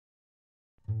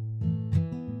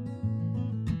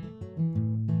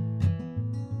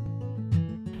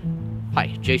Hi,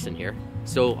 Jason here.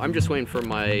 So I'm just waiting for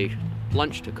my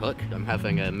lunch to cook. I'm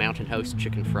having a Mountain House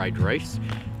chicken fried rice,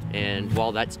 and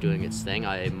while that's doing its thing,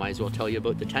 I might as well tell you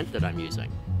about the tent that I'm using.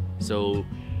 So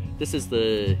this is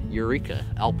the Eureka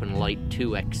Alpenlite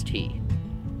 2XT.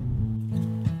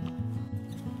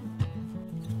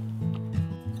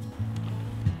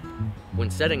 When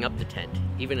setting up the tent,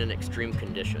 even in extreme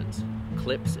conditions,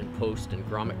 clips and post and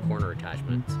grommet corner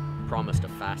attachments promised a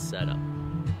fast setup.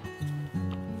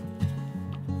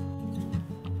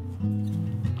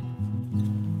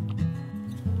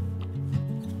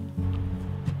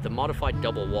 The modified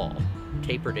double wall,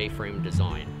 tapered A-frame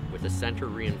design with a center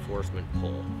reinforcement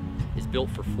pole is built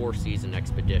for 4-season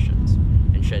expeditions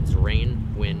and sheds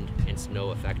rain, wind, and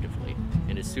snow effectively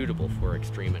and is suitable for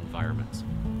extreme environments.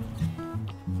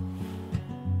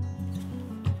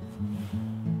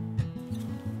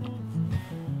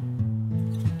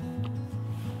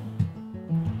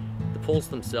 The poles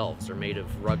themselves are made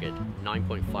of rugged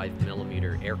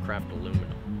 9.5mm aircraft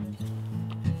aluminum.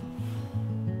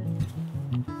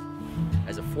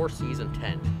 As a 4-season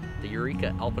tent, the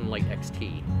Eureka Alpenlite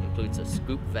XT includes a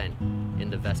scoop vent in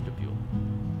the vestibule,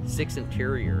 6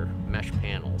 interior mesh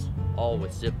panels, all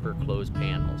with zipper closed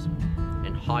panels,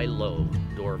 and high-low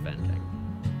door venting.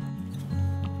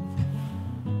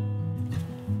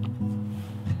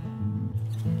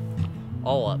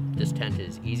 All up, this tent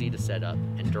is easy to set up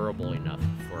and durable enough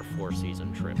for a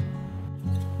 4-season trip.